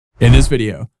In this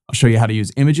video, I'll show you how to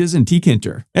use images in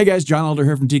Tkinter. Hey guys, John Alder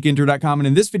here from Tkinter.com, and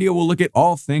in this video, we'll look at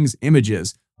all things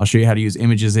images. I'll show you how to use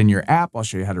images in your app, I'll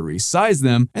show you how to resize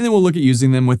them, and then we'll look at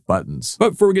using them with buttons.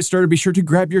 But before we get started, be sure to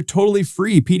grab your totally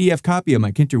free PDF copy of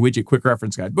my Tkinter Widget Quick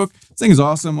Reference Guide book. This thing is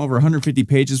awesome, over 150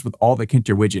 pages with all the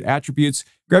Tkinter widget attributes.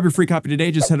 Grab your free copy today,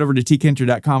 just head over to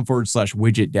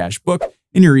tkinter.com/widget-book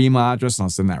in your email address, and I'll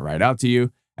send that right out to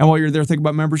you. And while you're there, think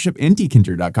about membership in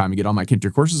Tkinter.com. You get all my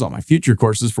Tkinter courses, all my future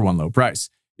courses for one low price.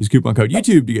 Use coupon code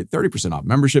YouTube to get 30% off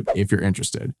membership if you're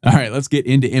interested. All right, let's get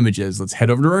into images. Let's head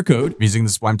over to our code using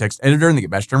the Sublime Text Editor in the Get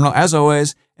Bash terminal as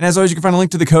always. And as always, you can find a link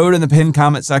to the code in the pinned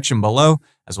comment section below,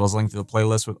 as well as a link to the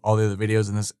playlist with all the other videos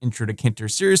in this Intro to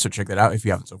Tkinter series. So check that out if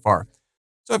you haven't so far.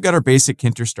 So I've got our basic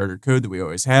Tkinter starter code that we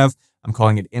always have. I'm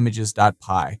calling it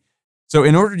images.py. So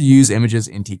in order to use images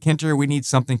in Tkinter, we need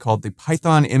something called the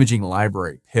Python Imaging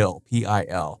Library, PIL,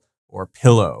 P-I-L, or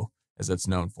Pillow, as it's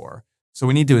known for. So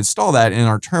we need to install that in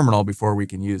our terminal before we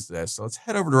can use this. So let's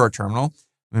head over to our terminal.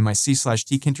 I'm in my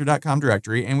c/tkinter.com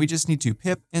directory, and we just need to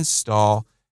pip install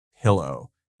Pillow.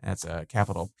 That's a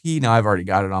capital P. Now I've already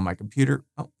got it on my computer.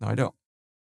 Oh, no, I don't.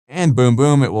 And boom,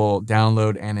 boom, it will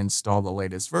download and install the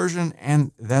latest version,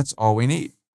 and that's all we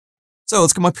need. So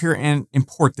let's come up here and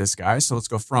import this guy. So let's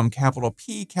go from capital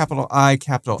P, capital I,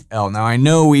 capital L. Now I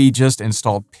know we just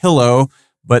installed Pillow,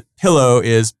 but Pillow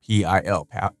is P-I-L,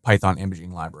 Python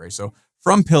Imaging Library. So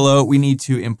from Pillow, we need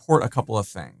to import a couple of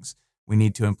things. We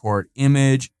need to import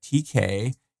image,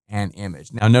 TK, and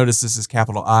image. Now notice this is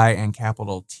capital I and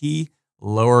capital T,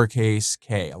 lowercase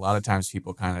k. A lot of times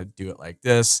people kind of do it like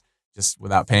this, just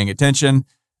without paying attention.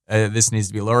 This needs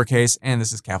to be lowercase, and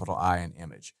this is capital I and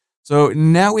image. So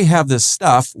now we have this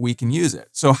stuff, we can use it.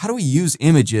 So how do we use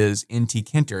images in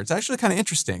Tkinter? It's actually kind of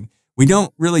interesting. We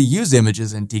don't really use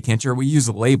images in Tkinter, we use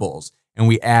labels, and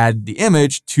we add the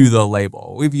image to the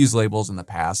label. We've used labels in the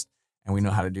past, and we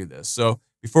know how to do this. So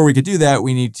before we could do that,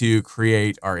 we need to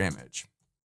create our image.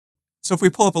 So if we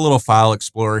pull up a little file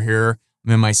explorer here,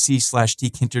 I'm in my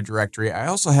c/tkinter directory. I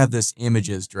also have this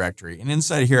images directory, and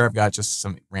inside here, I've got just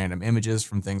some random images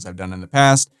from things I've done in the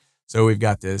past. So we've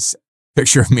got this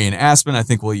picture of me and Aspen. I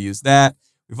think we'll use that.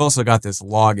 We've also got this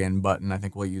login button. I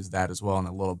think we'll use that as well in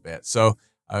a little bit. So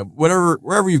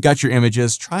wherever you've got your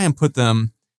images, try and put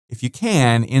them, if you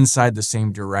can, inside the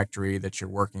same directory that you're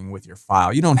working with your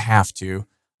file. You don't have to,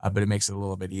 but it makes it a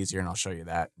little bit easier, and I'll show you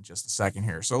that in just a second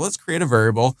here. So let's create a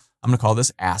variable. I'm going to call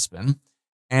this Aspen,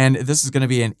 and this is going to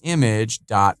be an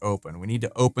image.open. We need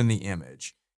to open the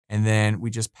image, and then we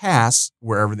just pass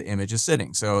wherever the image is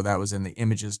sitting. So that was in the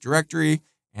images directory,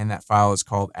 and that file is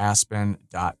called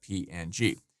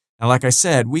aspen.png. Now, like I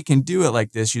said, we can do it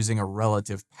like this using a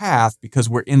relative path because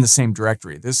we're in the same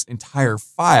directory. This entire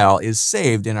file is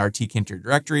saved in our Tkinter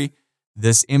directory.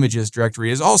 This images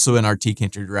directory is also in our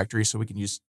Tkinter directory, so we can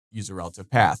use a relative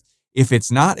path. If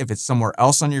it's not, if it's somewhere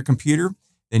else on your computer,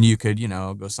 then you could,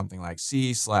 go something like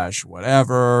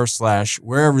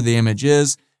c/whatever/wherever the image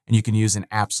is, and you can use an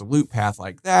absolute path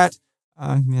like that.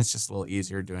 It's just a little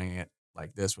easier doing it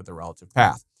like this with a relative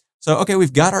path. So, okay,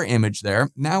 we've got our image there.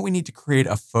 Now we need to create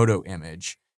a photo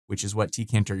image, which is what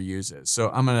Tkinter uses. So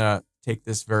I'm going to take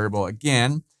this variable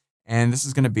again, and this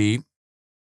is going to be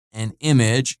an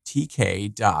image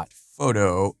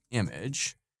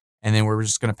tk.photoImage. And then we're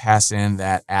just going to pass in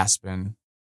that Aspen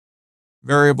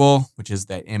variable, which is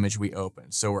that image we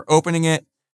opened. So we're opening it.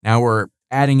 Now we're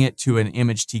adding it to an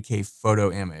image tk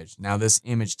photo image. Now this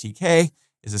image tk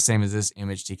is the same as this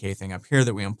image tk thing up here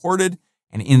that we imported.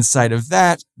 And inside of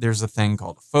that, there's a thing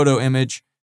called a photo image.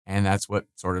 And that's what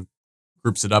sort of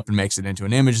groups it up and makes it into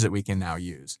an image that we can now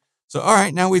use. So, all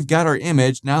right, now we've got our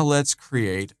image. Now let's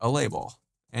create a label.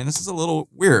 And this is a little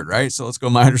weird, right? So let's go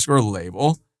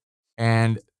my_label.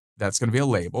 And that's going to be a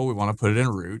label. We want to put it in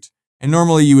root. And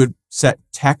normally you would set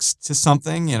text to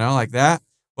something, like that.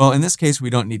 Well, in this case, we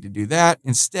don't need to do that.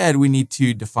 Instead, we need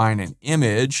to define an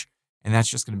image. And that's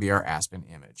just going to be our Aspen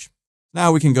image.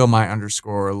 Now we can go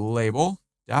my_label.pack,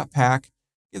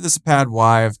 give this a pad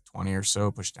Y of 20 or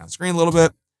so, push down screen a little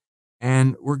bit,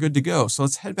 and we're good to go. So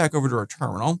let's head back over to our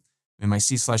terminal in my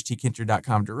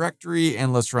c/tkinter.com directory,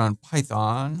 and let's run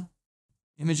Python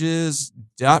images.py.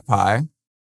 And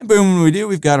boom, when we do,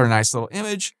 we've got our nice little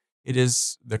image. It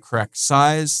is the correct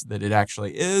size that it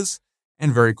actually is,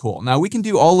 and very cool. Now we can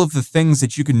do all of the things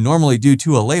that you can normally do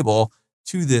to a label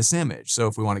to this image. So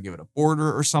if we want to give it a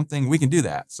border or something, we can do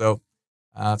that. So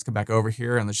let's come back over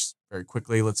here and let's very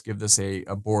quickly, let's give this a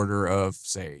border of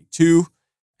say 2.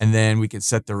 And then we could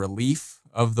set the relief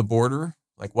of the border.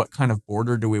 Like what kind of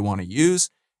border do we want to use?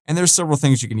 And there's several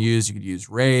things you can use. You could use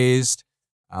raised.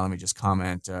 Let me just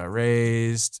comment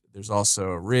raised. There's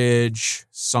also a ridge,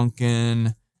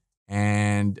 sunken,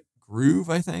 and groove,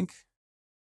 I think,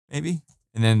 maybe.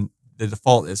 And then the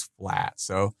default is flat.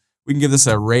 So we can give this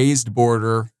a raised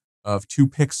border of 2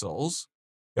 pixels.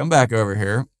 Come back over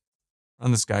here,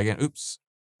 run this guy again. Oops.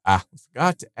 I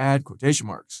forgot to add quotation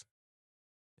marks.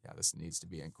 Yeah, this needs to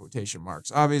be in quotation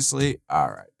marks, obviously. All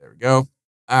right, there we go.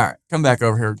 All right, come back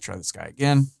over here, try this guy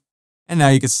again. And now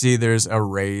you can see there's a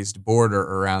raised border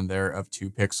around there of 2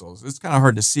 pixels. It's kind of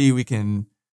hard to see. We can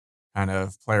kind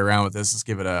of play around with this. Let's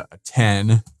give it a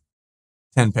 10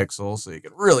 pixels so you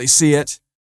can really see it.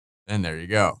 And there you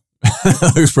go.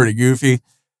 Looks pretty goofy.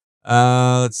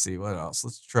 Let's see, what else?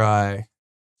 Let's try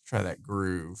that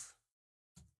groove.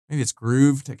 Maybe it's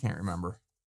grooved. I can't remember.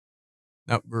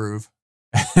 Nope, groove.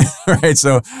 Right,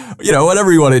 so,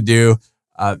 whatever you want to do,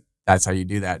 that's how you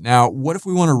do that. Now, what if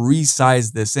we want to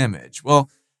resize this image? Well,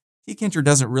 Tkinter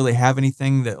doesn't really have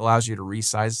anything that allows you to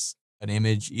resize an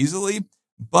image easily,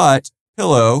 but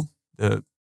Pillow, the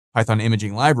Python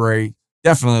imaging library,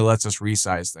 definitely lets us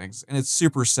resize things, and it's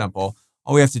super simple.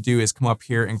 All we have to do is come up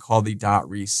here and call the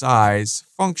 .resize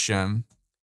function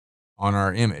on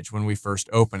our image when we first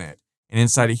open it. And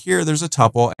inside of here, there's a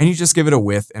tuple, and you just give it a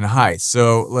width and a height.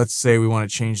 So let's say we want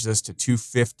to change this to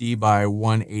 250 by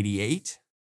 188.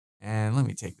 And let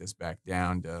me take this back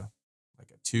down to like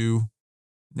a 2.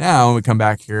 Now, when we come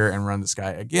back here and run this guy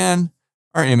again,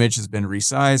 our image has been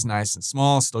resized, nice and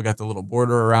small, still got the little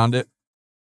border around it.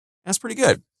 That's pretty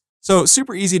good. So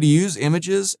super easy to use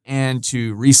images and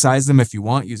to resize them if you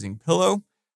want using Pillow.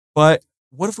 But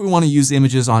what if we want to use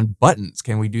images on buttons?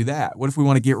 Can we do that? What if we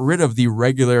want to get rid of the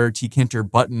regular Tkinter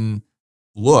button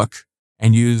look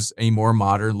and use a more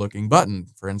modern looking button?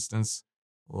 For instance,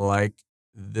 like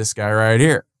this guy right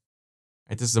here.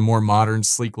 Right, this is a more modern,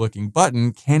 sleek looking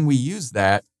button. Can we use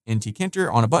that in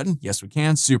Tkinter on a button? Yes, we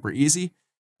can. Super easy.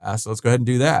 So let's go ahead and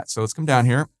do that. So let's come down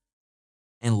here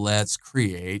and let's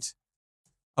create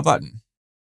a button.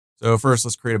 So first,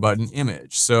 let's create a button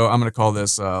image. So I'm going to call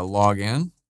this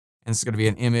login. And it's going to be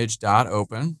an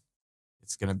image.open.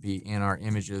 It's going to be in our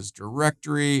images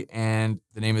directory, and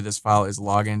the name of this file is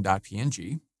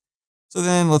login.png. So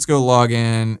then let's go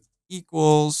login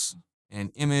equals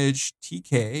an image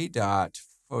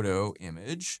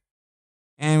tk.photoimage,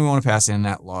 and we want to pass in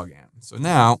that login. So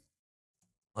now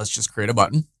let's just create a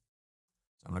button.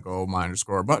 So I'm going to go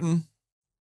my_button,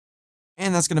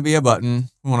 and that's going to be a button.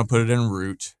 We want to put it in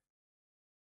root.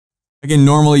 Again,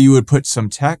 normally you would put some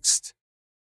text,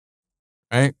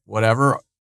 right? Whatever.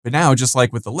 But now, just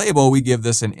like with the label, we give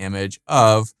this an image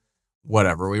of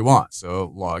whatever we want.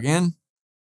 So log in.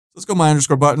 Let's go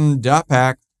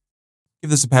my_button.pack. Give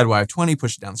this a pad Y20,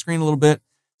 push it down the screen a little bit.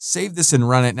 Save this and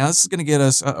run it. Now this is going to get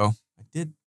us, I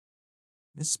did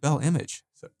misspell image.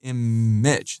 So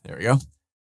image, there we go.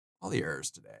 All the errors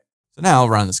today. So now I'll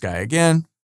run this guy again.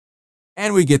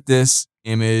 And we get this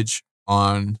image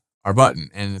on our button,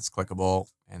 and it's clickable.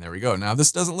 And there we go. Now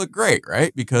this doesn't look great,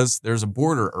 right? Because there's a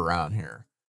border around here.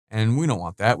 And we don't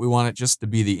want that. We want it just to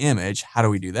be the image. How do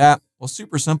we do that? Well,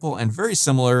 super simple and very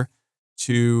similar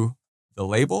to the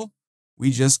label.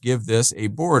 We just give this a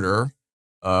border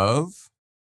of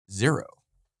 0.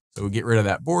 So we get rid of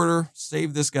that border,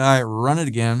 save this guy, run it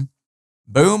again.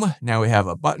 Boom. Now we have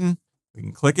a button. We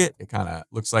can click it. It kind of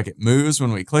looks like it moves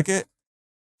when we click it.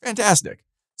 Fantastic.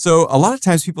 So a lot of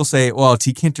times people say, well,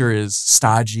 Tkinter is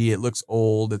stodgy, it looks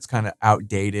old, it's kind of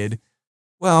outdated.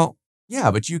 Well,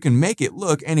 yeah, but you can make it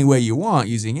look any way you want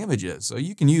using images. So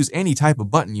you can use any type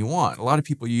of button you want. A lot of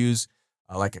people use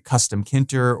like a custom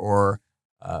Tkinter or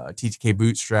a TTK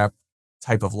Bootstrap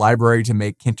type of library to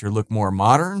make Tkinter look more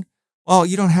modern. Well,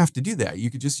 you don't have to do that.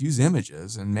 You could just use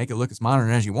images and make it look as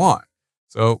modern as you want.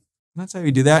 So that's how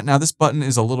you do that. Now this button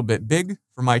is a little bit big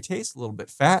for my taste, a little bit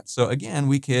fat. So again,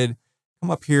 we could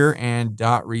come up here and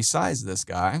 .resize this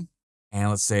guy. And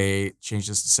let's say change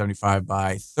this to 75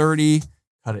 by 30,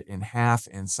 cut it in half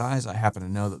in size. I happen to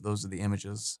know that those are the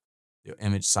images, the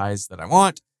image size that I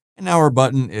want. And now our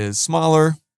button is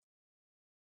smaller.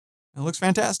 It looks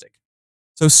fantastic.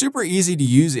 So super easy to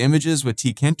use images with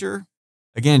Tkinter.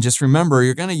 Again, just remember,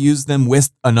 you're going to use them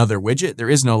with another widget. There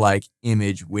is no like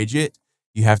image widget.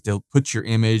 You have to put your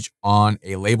image on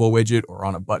a label widget or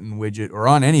on a button widget or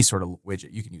on any sort of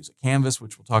widget. You can use a canvas,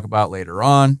 which we'll talk about later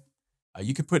on.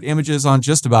 You could put images on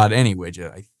just about any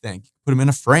widget, I think. Put them in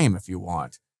a frame if you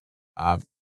want.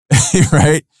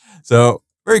 Right? So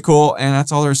very cool. And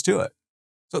that's all there is to it.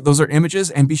 So those are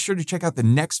images. And be sure to check out the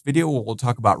next video where we'll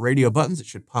talk about radio buttons. It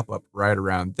should pop up right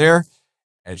around there.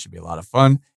 And it should be a lot of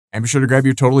fun. And be sure to grab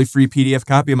your totally free PDF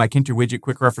copy of my Tkinter Widget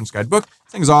Quick Reference Guide book.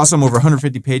 This thing is awesome, over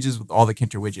 150 pages with all the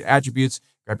Tkinter widget attributes.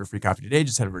 Grab your free copy today.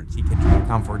 Just head over to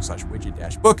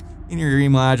tkinter.com/widget-book, enter your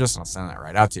email address, and I'll send that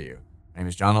right out to you. My name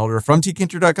is John Elder from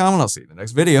tkinter.com, and I'll see you in the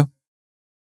next video.